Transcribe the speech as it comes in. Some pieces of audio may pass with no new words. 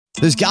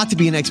There's got to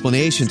be an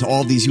explanation to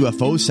all these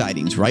UFO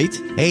sightings, right?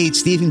 Hey,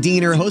 it's Stephen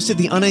Diener, host of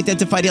the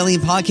Unidentified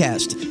Alien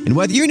Podcast. And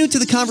whether you're new to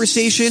the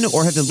conversation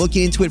or have been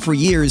looking into it for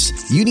years,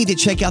 you need to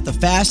check out the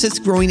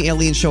fastest growing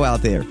alien show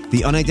out there,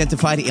 the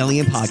Unidentified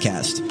Alien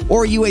Podcast,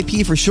 or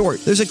UAP for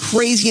short. There's a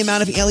crazy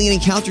amount of alien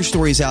encounter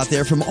stories out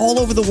there from all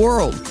over the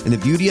world. And the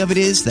beauty of it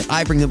is that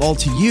I bring them all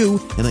to you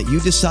and let you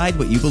decide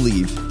what you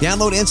believe.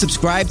 Download and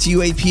subscribe to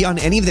UAP on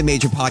any of the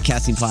major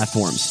podcasting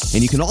platforms.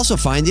 And you can also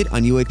find it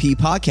on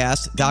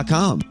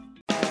UAPpodcast.com.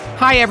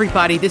 Hi,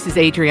 everybody. This is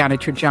Adriana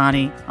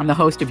Trajani. I'm the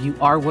host of You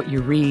Are What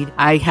You Read.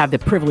 I have the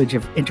privilege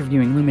of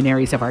interviewing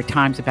luminaries of our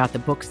times about the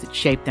books that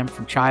shaped them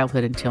from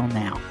childhood until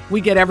now.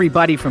 We get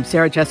everybody from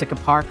Sarah Jessica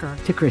Parker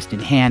to Kristen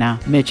Hanna,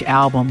 Mitch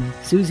Albom,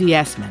 Susie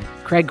Essman,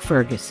 Craig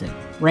Ferguson,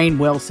 Rainn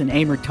Wilson,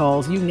 Amor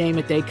Tolls, you name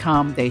it, they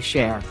come, they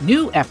share.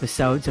 New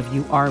episodes of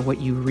You Are What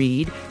You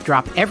Read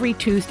drop every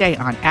Tuesday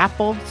on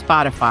Apple,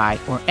 Spotify,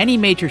 or any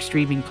major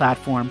streaming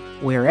platform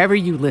wherever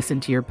you listen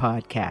to your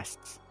podcasts.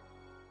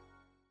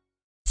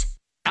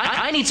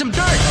 I need some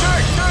dirt.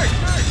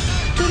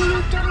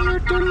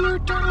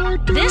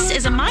 This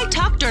is a My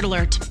Talk Dirt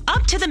Alert.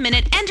 Up to the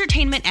minute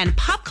entertainment and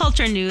pop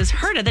culture news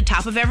heard at the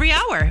top of every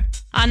hour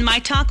on My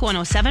Talk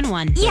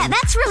 107.1. Yeah,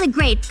 that's really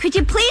great. Could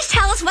you please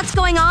tell us what's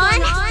going on?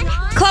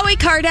 Khloe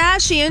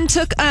Kardashian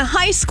took a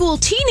high school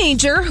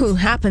teenager who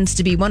happens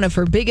to be one of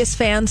her biggest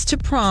fans to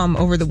prom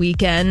over the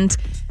weekend.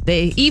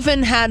 They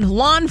even had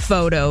lawn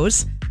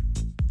photos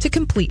to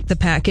complete the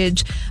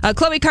package.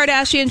 Khloe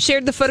Kardashian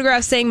shared the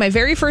photograph saying, "My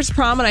very first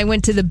prom, and I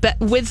went to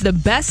with the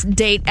best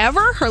date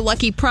ever." Her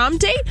lucky prom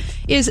date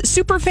is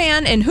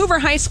superfan and Hoover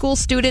High School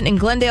student in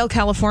Glendale,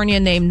 California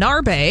named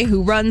Narbe,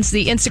 who runs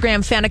the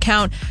Instagram fan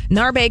account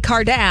Narbe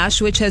Kardash,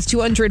 which has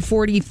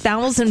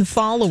 240,000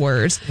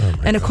 followers.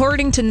 And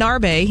according to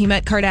Narbe, he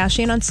met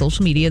Kardashian on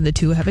social media and the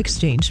two have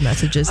exchanged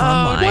messages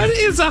online. What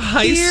is a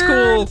high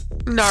school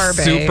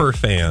Narbe super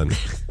fan?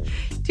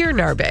 Dear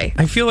Narbe,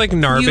 I feel like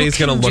Narbe's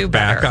going to look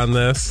back on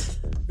this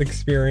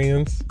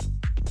experience.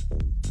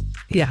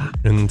 Yeah.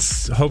 And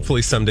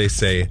hopefully someday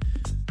say,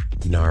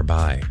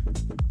 Narbai.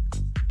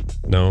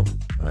 No,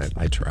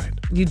 I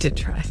tried. You did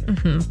try.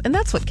 Mm-hmm. And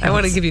that's what counts. I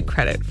want to give you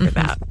credit for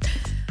that.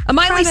 A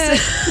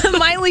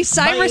Miley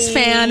Cyrus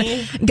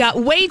fan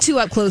got way too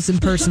up close and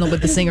personal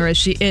with the singer as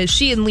she and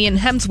Liam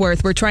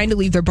Hemsworth were trying to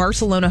leave their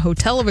Barcelona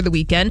hotel over the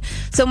weekend.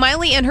 So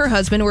Miley and her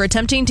husband were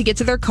attempting to get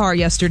to their car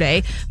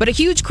yesterday, but a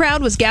huge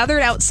crowd was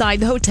gathered outside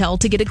the hotel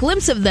to get a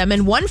glimpse of them,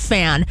 and one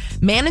fan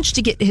managed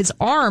to get his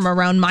arm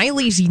around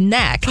Miley's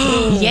neck,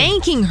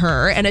 yanking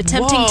her and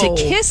attempting to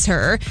kiss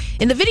her.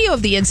 In the video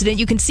of the incident,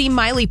 you can see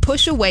Miley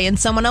push away and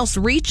someone else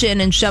reach in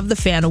and shove the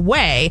fan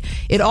away.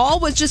 It all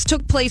just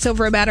took place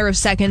over a matter of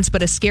seconds,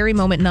 but a scary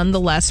moment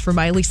nonetheless for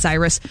Miley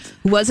Cyrus,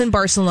 who was in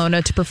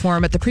Barcelona to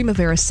perform at the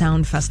Primavera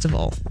Sound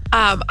Festival.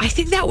 I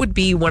think that would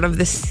be one of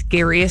the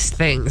scariest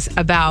things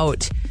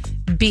about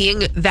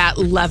being that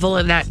level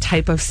and that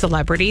type of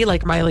celebrity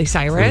like Miley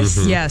Cyrus.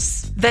 Mm-hmm.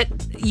 Yes. That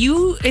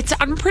it's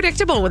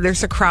unpredictable when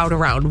there's a crowd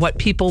around what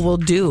people will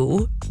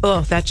do.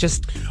 Oh, that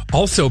just...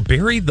 Also,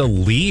 bury the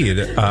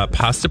lead.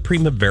 Pasta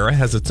Primavera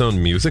has its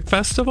own music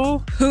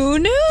festival? Who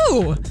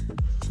knew?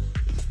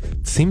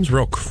 Seems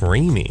real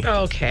creamy.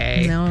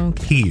 Okay. No.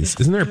 Peas.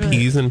 Isn't there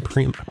peas in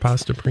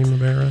Pasta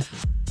Primavera?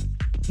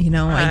 You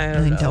know,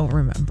 I don't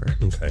remember.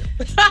 Okay.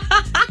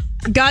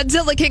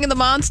 Godzilla King of the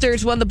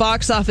Monsters won the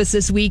box office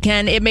this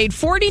weekend. It made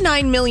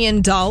 $49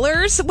 million,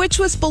 which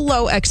was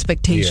below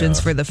expectations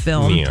for the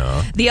film.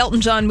 Yeah. The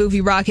Elton John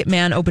movie Rocket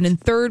Man opened in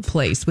third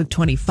place with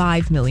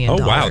 $25 million.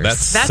 Oh, wow. That's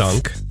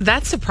sunk.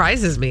 That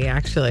surprises me,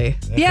 actually.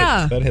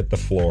 That hit the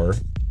floor.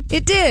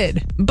 It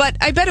did, but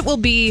I bet it will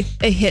be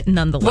a hit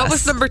nonetheless. What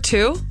was number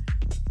 2?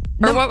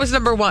 Or what was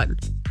number 1?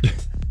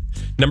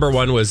 Number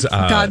 1 was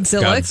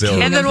Godzilla.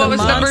 And then what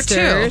was number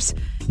 2?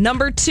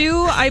 Number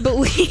 2, I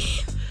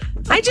believe.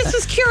 I just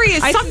was curious.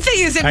 Something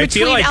is in between. I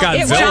feel like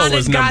Godzilla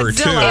was number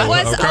 2. It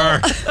was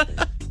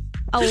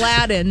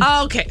Aladdin.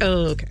 Okay.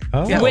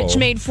 Which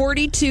made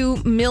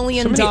 $42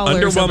 million. So many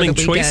underwhelming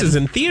choices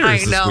in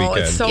theaters this weekend.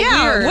 It's so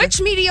weird.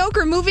 Which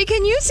mediocre movie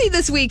can you see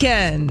this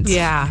weekend?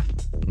 Yeah.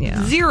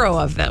 0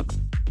 of them.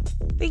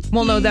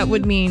 No, that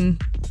would mean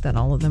that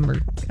all of them are...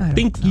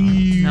 Thank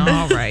you.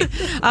 All right.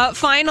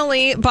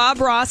 Finally, Bob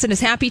Ross and his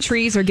Happy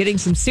Trees are getting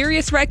some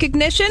serious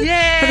recognition.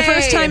 Yay! For the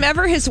first time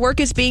ever, his work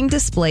is being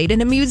displayed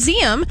in a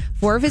museum.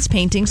 4 of his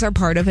paintings are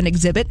part of an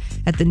exhibit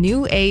at the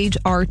New Age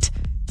Art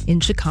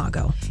in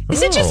Chicago.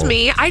 Is it just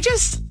me? I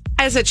just...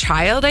 As a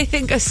child, I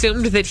think,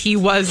 assumed that he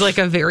was like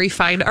a very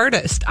fine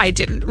artist. I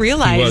didn't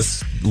realize... He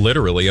was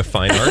literally a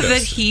fine artist.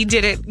 that he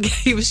didn't...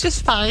 He was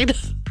just fine.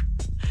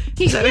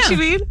 Is that what you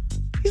mean?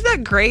 He's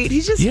not great.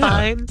 He's just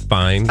fine.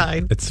 Fine.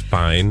 It's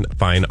fine.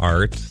 Fine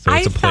art. So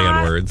it's a play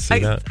on words. See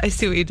that? I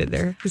see what you did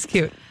there. It's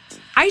cute.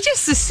 I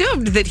just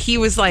assumed that he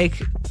was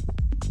like,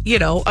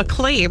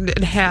 acclaimed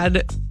and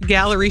had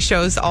gallery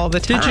shows all the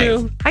time. Did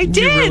you? I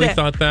did. You really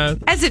thought that?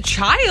 As a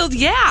child,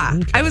 yeah.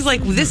 Okay. I was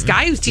like, this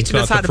guy who's teaching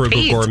us how to paint.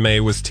 Frugal Gourmet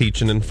was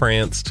teaching in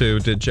France too,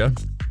 did you?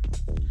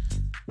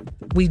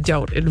 we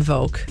don't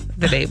invoke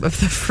the name of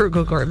the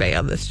Frugal Gourmet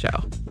on this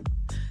show.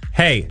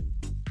 Hey,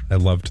 I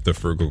loved the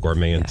Frugal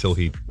Gourmet until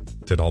he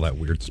did all that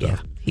weird stuff.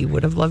 Yeah, he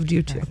would have loved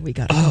you too. We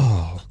got it.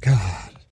 Oh, God.